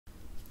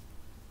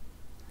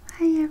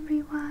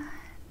everyone.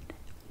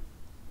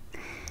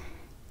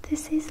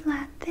 This is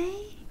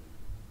Latte,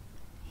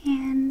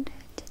 and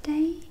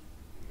today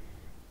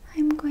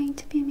I'm going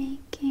to be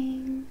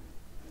making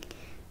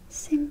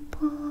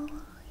simple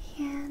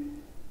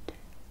hand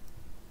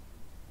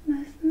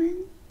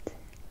movement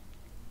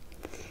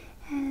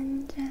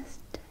and just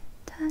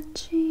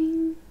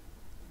touching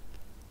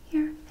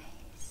your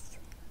face.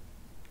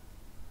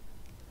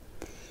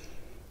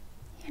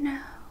 You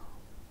know,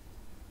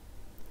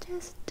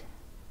 just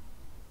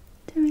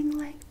doing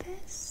like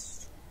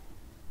this,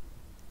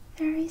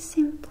 very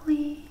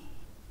simply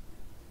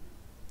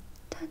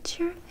touch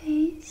your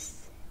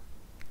face,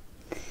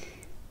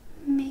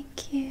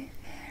 make you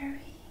very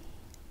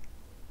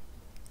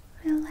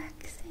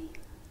relaxing.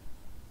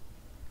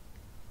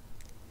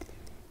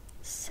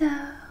 So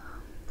I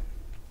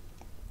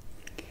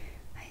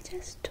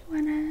just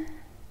wanna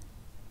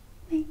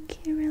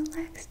make you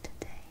relax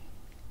today.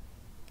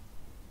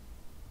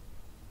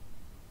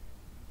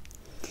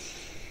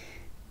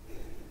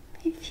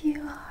 If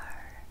you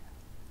are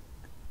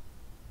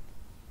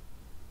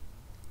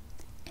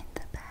in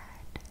the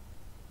bed,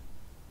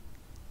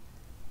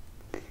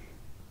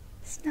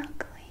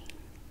 snuggling,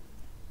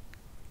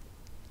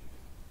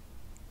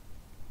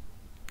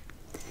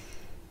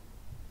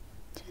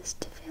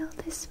 just feel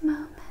this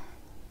moment,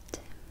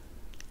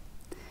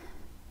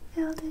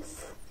 feel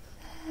this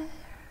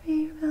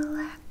very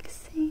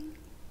relaxing,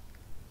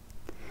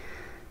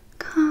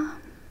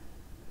 calm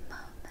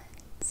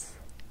moments.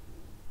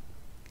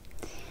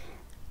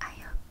 I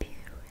hope you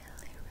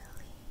really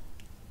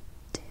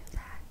do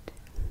that.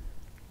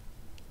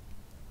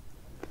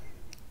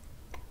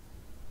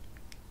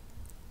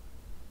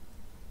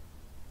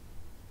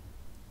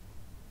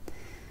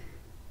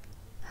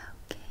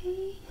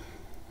 Okay,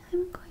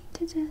 I'm going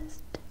to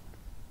just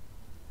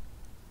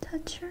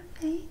touch your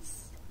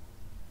face,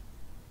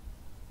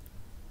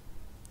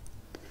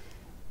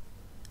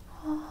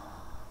 all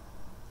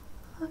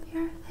of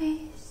your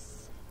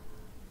face,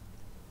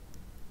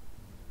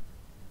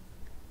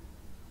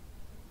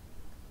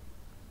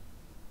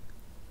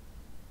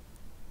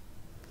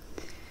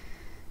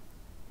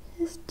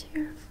 just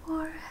your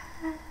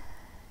forehead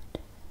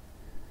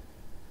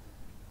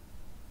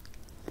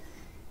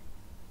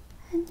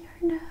and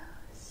your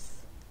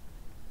nose,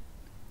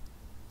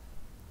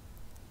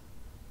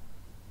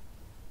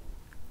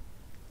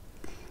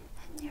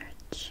 and your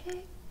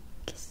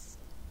cheeks,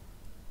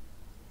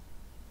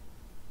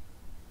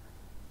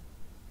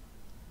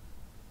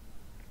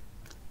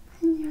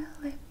 and your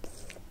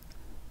lips,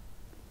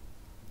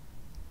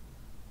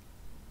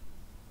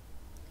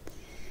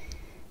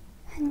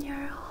 and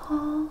your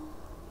whole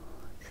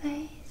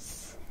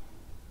face,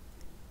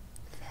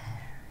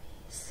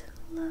 very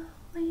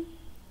slowly,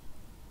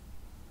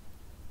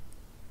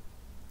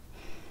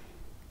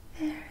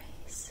 very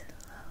slowly,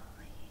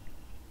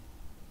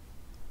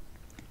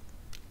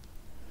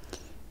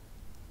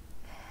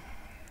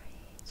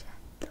 very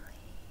gently,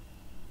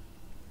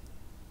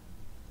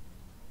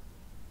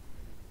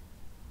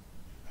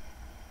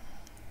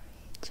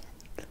 very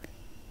gently.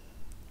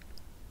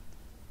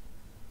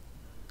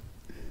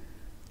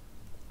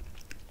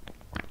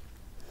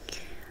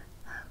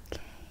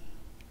 Okay,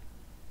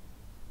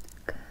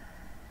 good.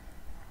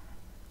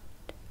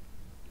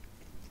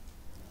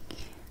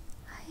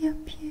 I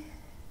hope you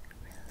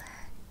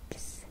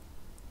relax.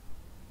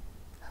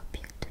 Hope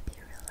you to be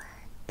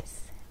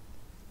relaxed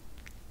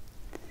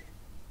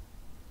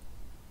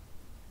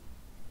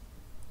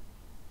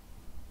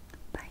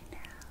by now.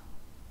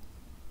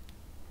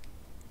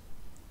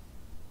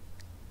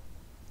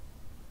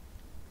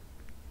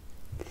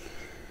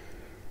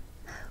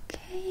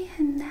 Okay,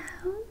 and now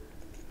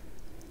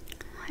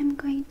I'm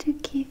going to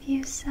give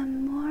you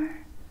some more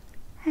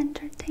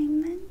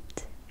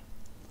entertainment.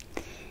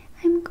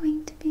 I'm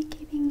going to be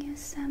giving you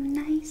some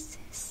nice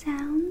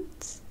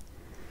sounds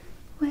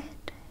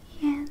with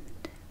hand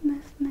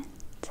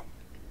movement.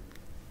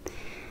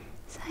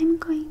 So I'm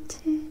going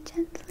to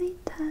gently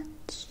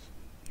touch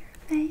your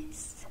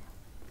face,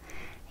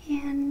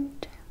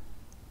 and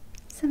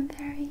some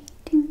very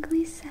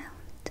tingly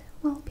sound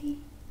will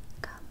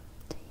come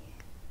to you.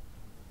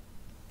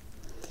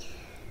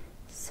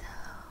 So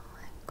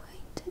I'm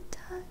going to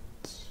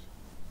touch,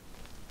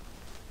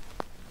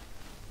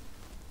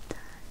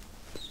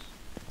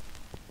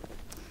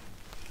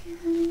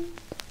 and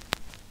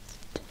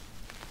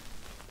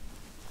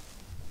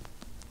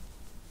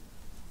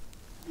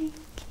make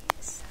you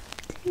some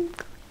tingly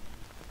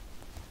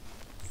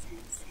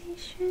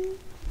sensation,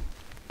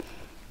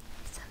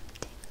 some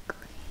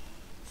tingly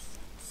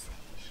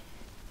sensation.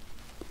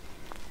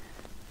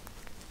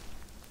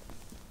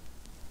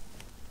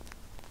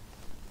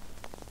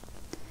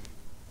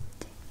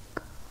 Tingle,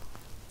 tingle,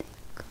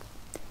 tingle,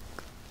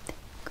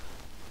 tingle.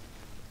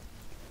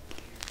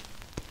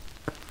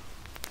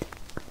 Tingle,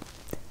 tingle,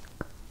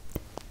 tingle.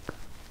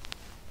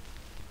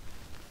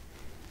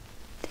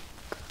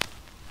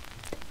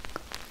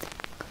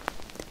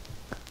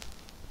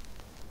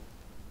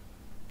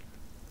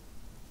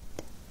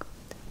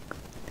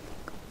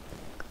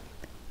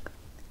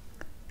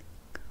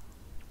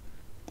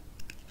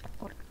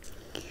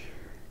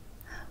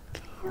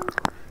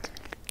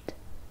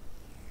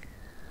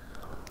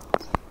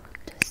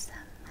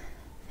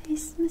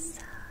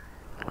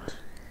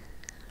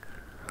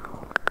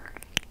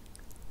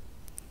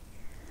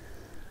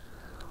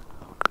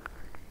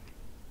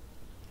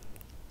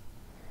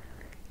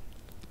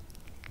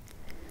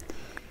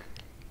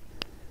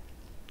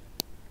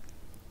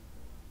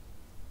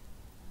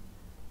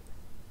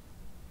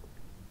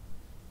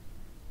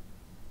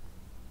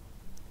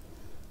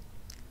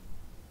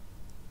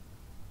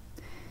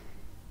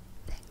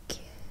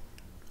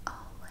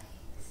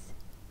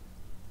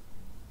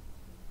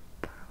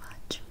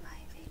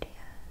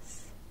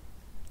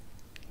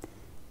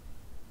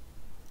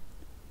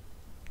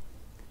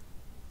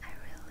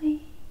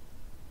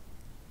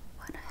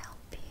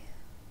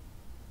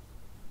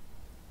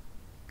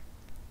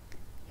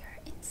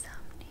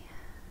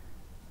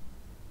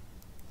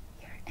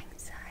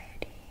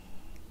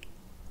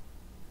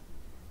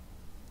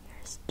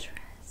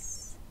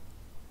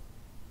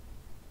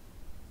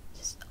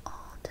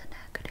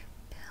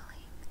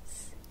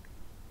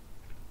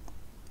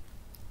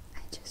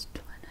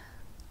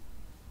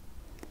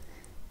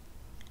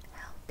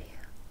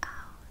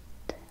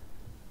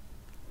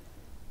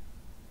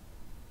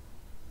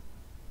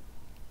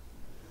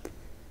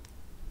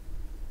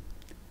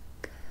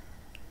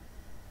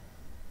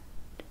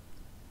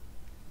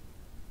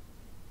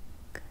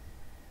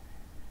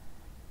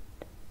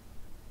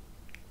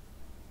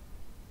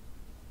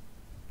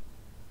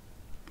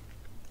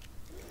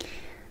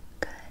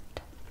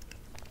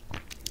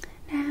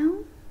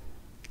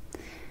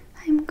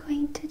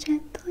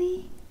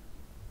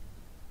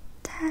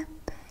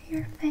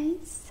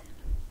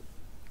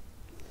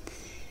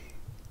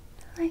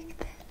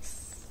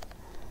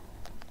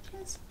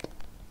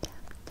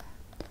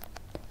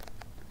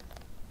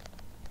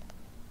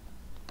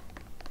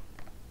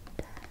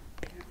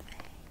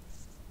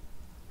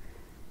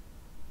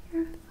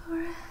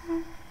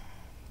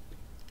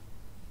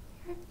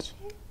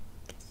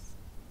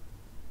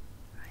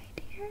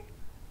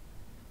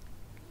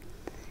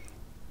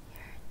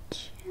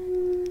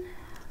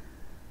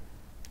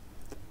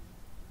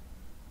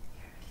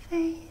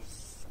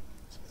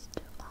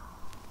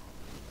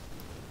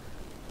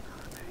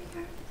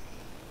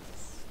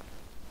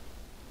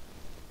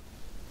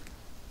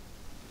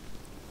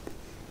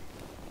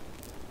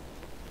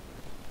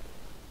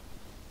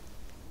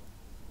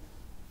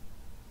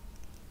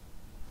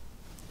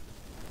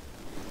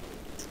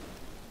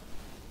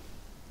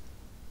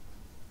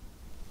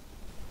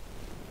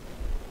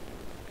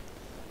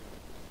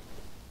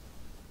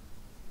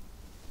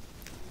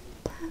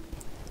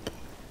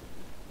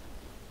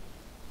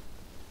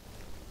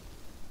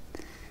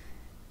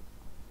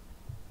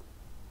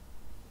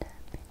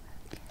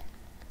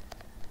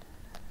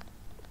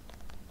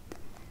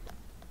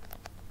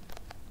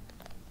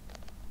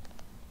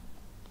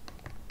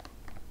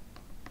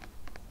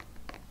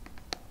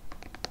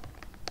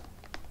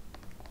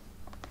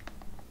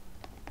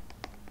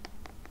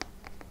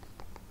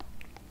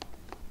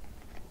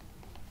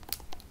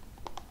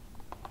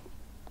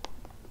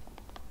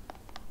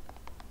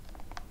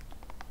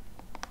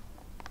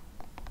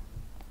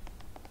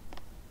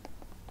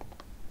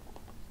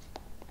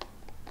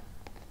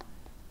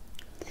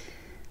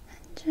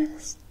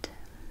 just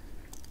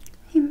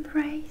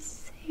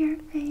embrace your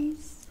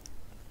face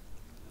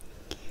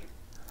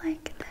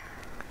like that.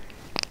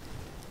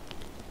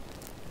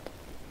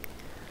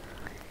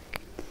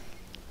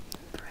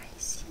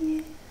 Embrace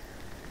you.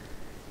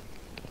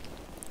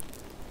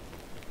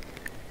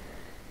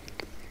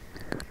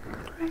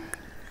 Embrace.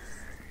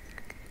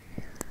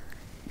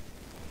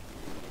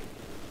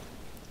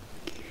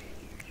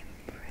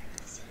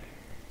 Embrace you.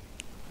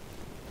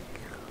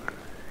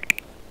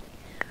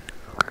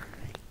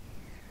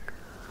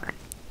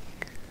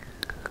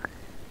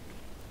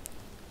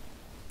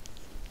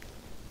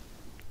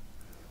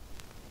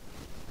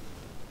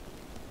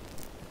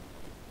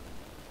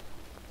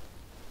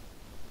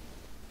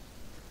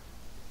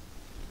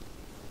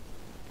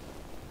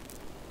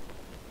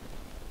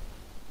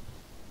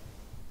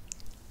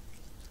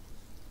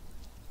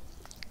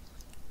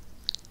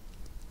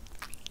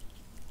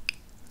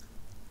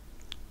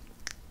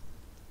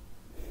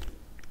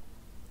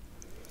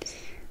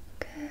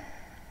 Good.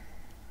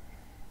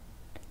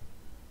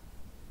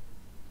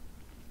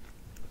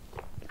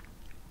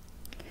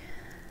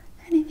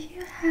 And if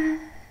you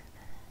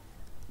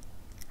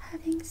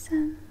having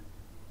some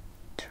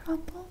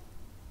trouble,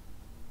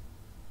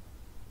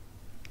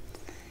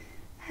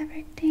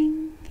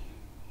 everything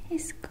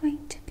is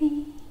going to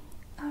be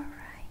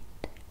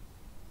alright.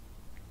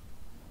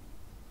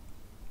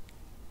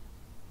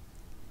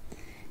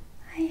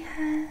 I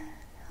had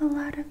a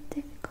lot of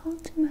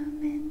difficult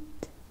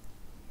moments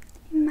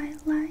in my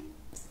life,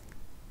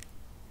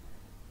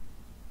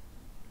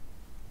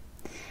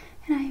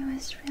 and I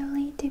was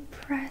really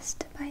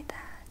depressed by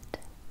that.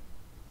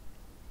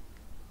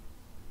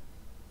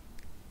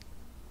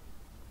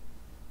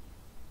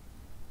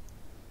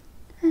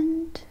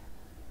 And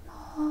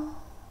all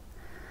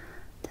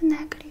the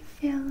negative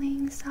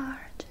feelings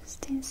are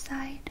just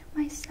inside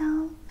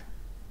myself,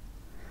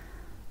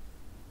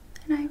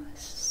 and I was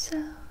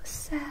so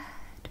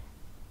sad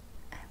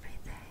every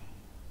day.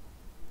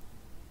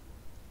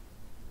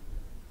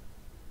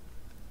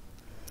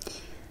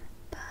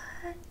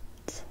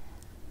 But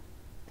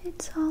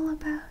it's all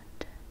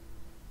about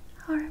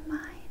our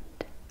mind.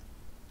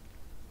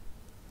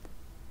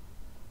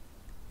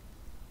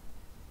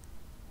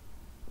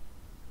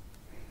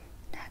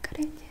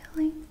 Negative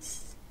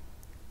feelings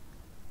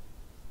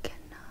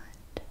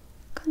cannot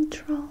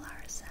control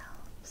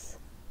ourselves,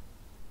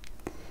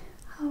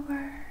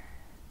 our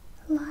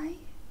life,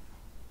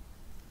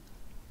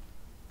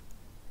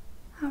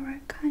 our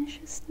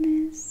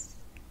consciousness,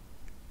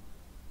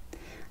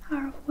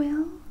 our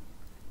will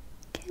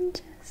can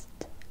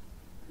just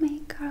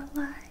make our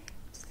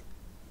lives,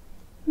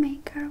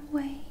 make our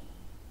way,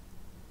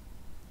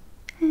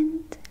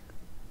 and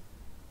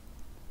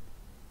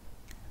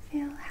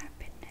feel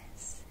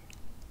happiness.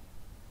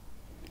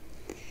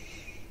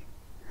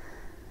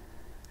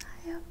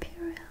 I hope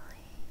you really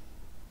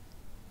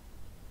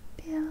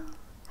feel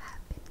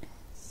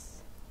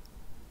happiness.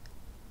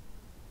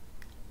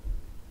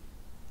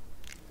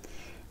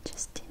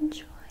 Just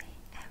enjoy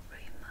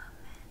every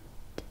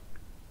moment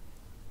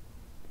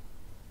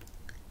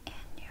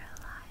in your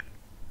life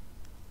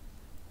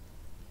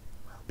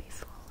will be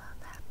full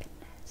of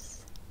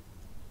happiness.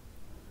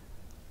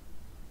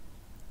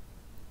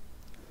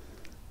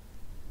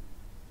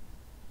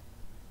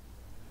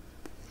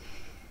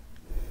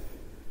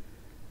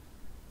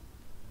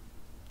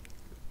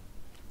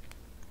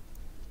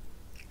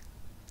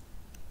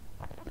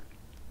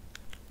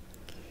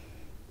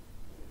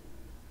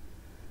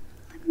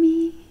 Let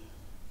me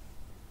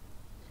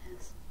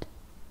just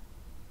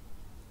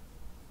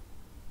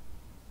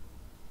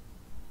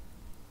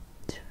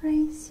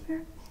trace your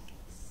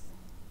face.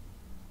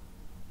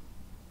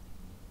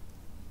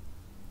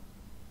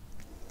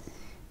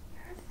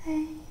 Your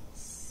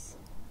face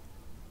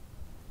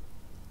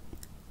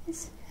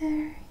is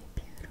very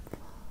beautiful.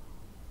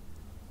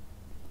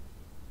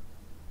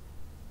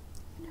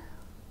 You know,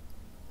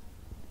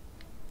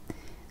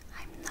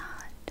 I'm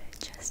not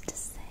just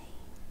saying.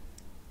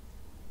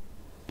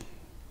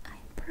 I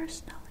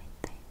personally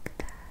think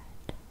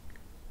that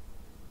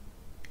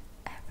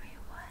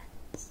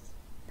everyone's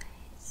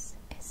face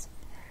is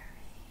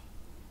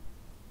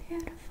very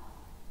beautiful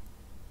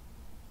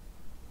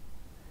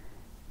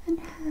and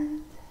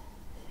have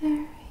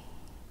very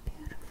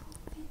beautiful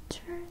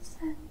features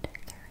and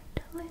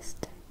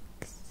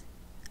characteristics.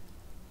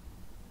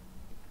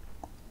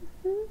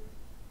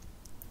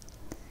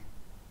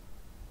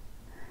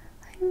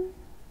 I'm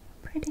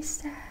pretty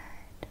sad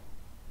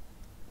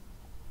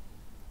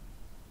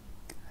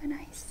when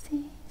I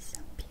see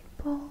some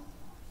people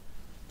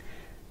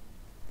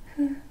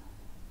who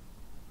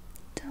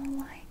don't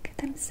like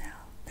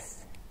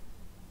themselves.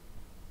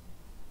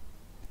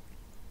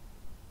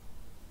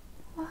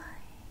 Why?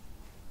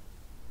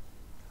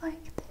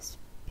 Like this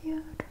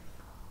beautiful.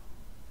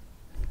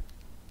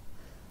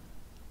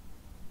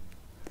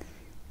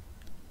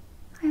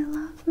 I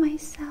love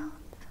myself.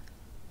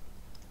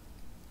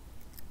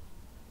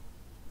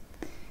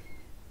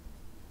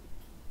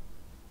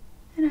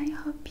 And I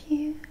hope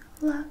you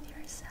love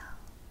yourself.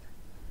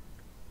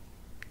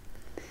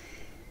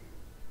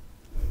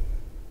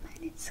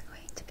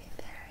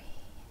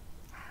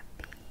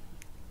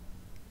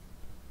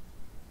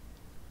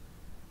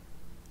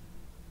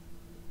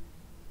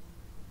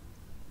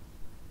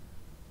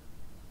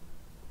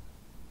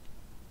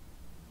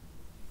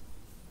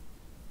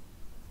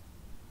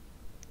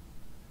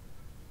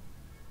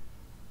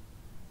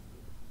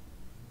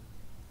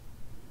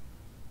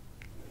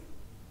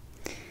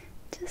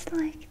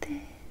 just like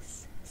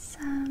this,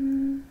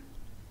 some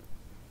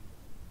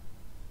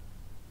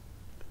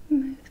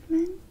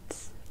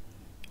movements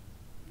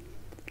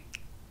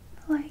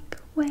like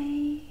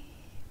wave,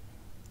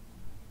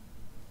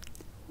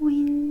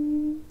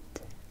 wind,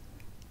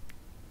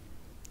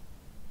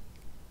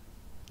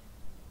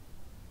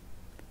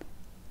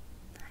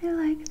 I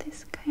like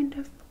this kind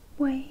of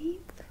wave.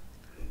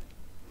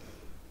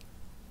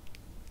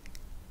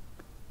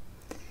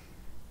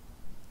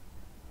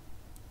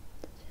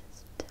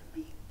 Just to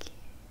make you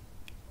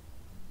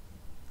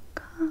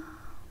calm.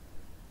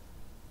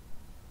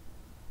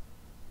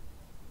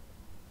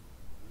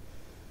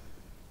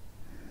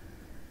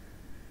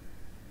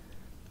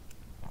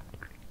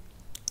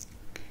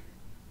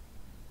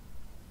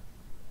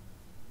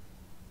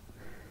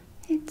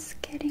 It's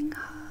getting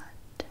hot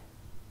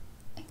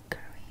in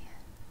Korea.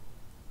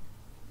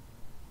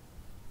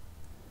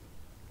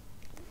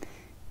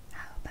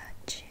 How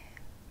about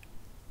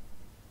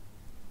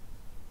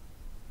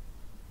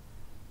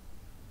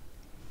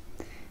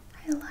you?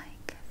 I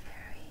like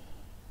very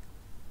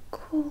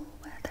cool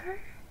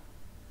weather,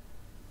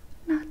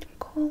 not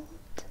cold,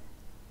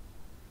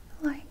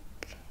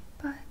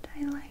 but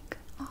I like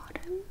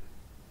autumn,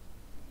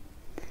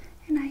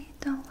 and I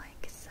don't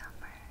like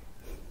summer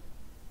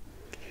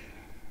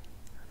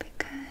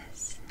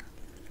because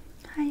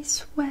I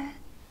sweat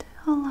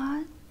a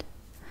lot,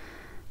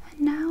 and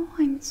now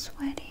I'm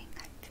sweating.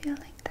 I'm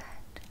feeling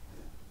that.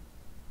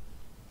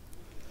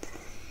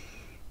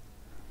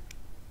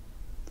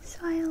 So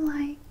I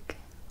like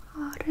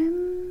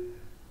autumn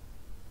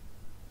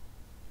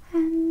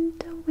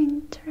and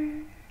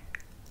winter.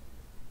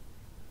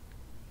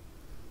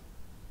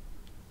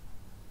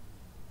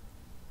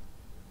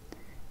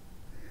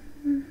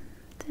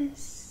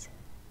 This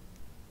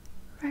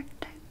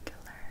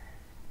rectangular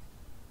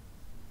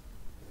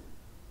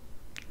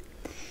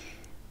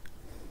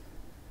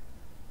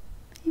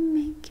it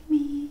makes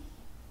me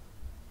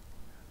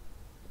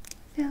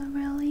feel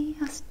really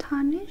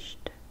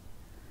astonished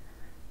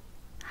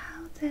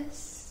how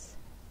this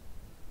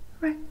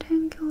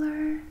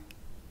rectangular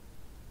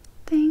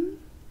thing,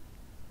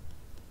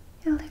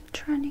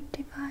 electronic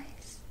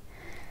device,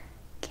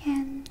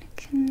 can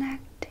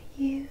connect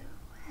you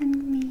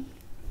and me.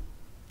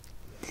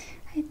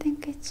 I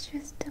think it's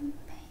just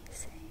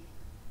amazing.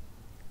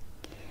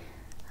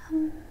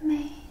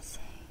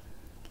 Amazing.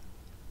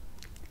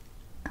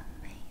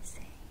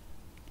 Amazing.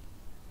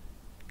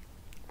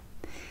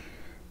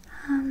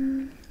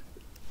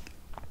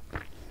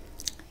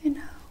 You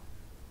know,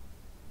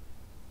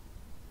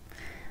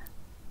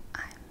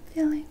 I'm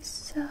feeling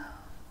so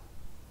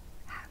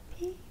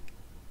happy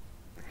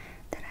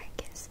that I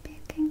can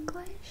speak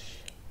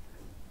English,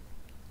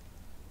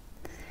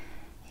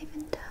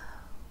 even though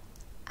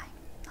I'm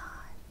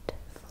not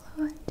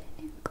fluent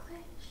in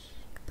English,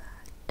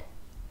 but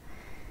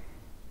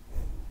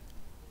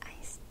I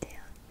still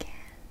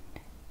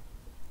can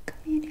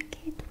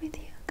communicate with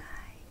you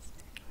guys,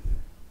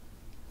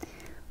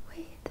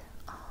 with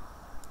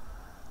all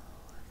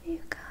of you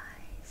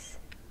guys.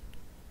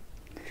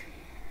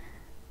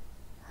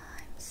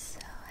 I'm so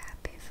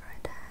happy for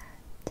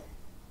that.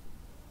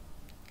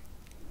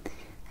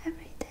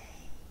 Every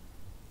day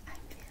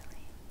I'm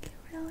feeling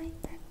really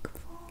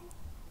thankful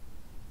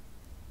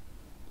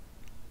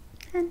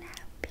and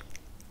happy.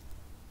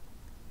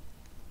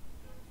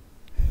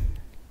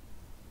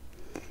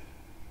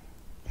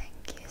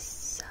 Thank you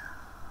so,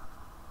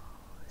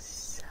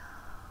 so,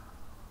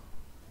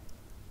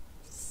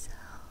 so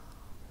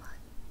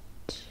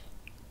much.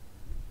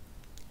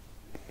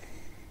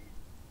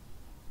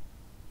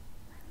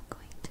 I'm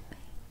going to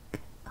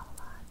make a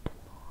lot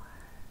more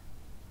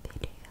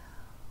video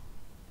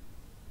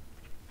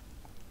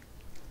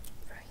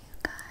for you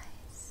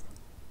guys.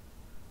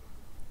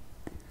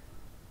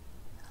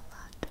 A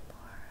lot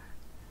more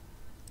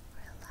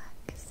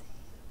relaxing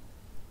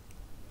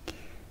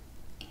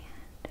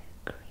and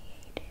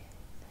creative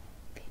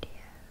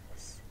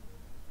videos,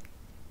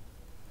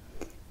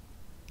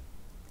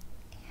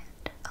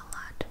 and a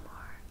lot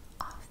more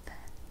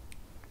often,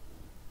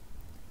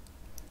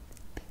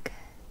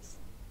 because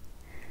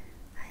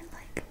I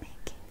like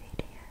making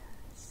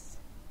videos.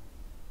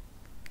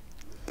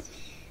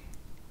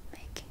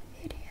 Making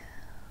video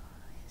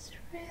is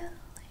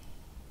really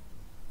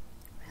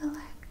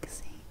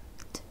relaxing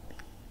to me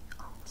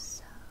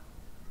also,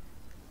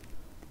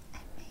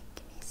 and make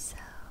me so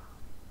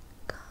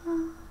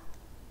calm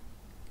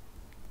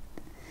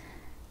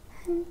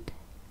and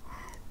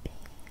happy.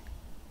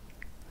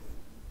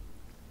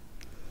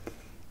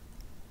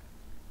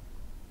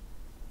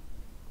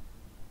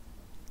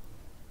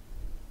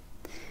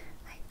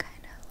 I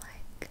kind of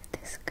like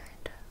this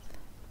kind of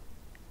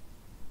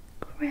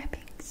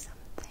grabbing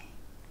something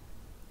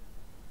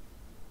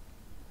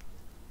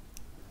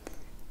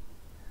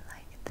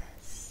like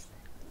this,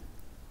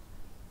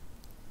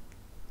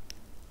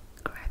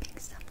 grabbing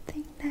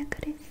something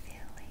negative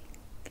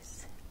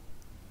feelings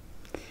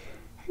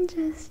and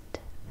just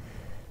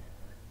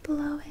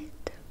blow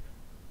it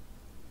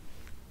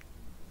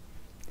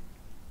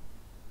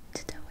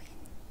to the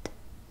wind.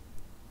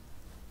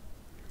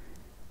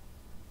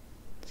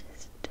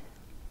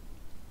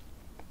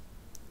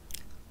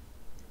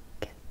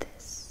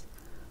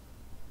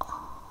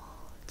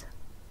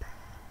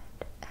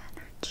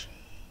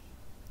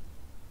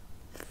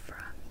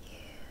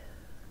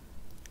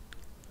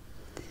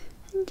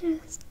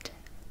 just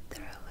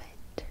throw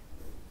it.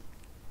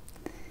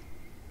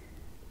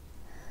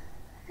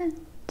 And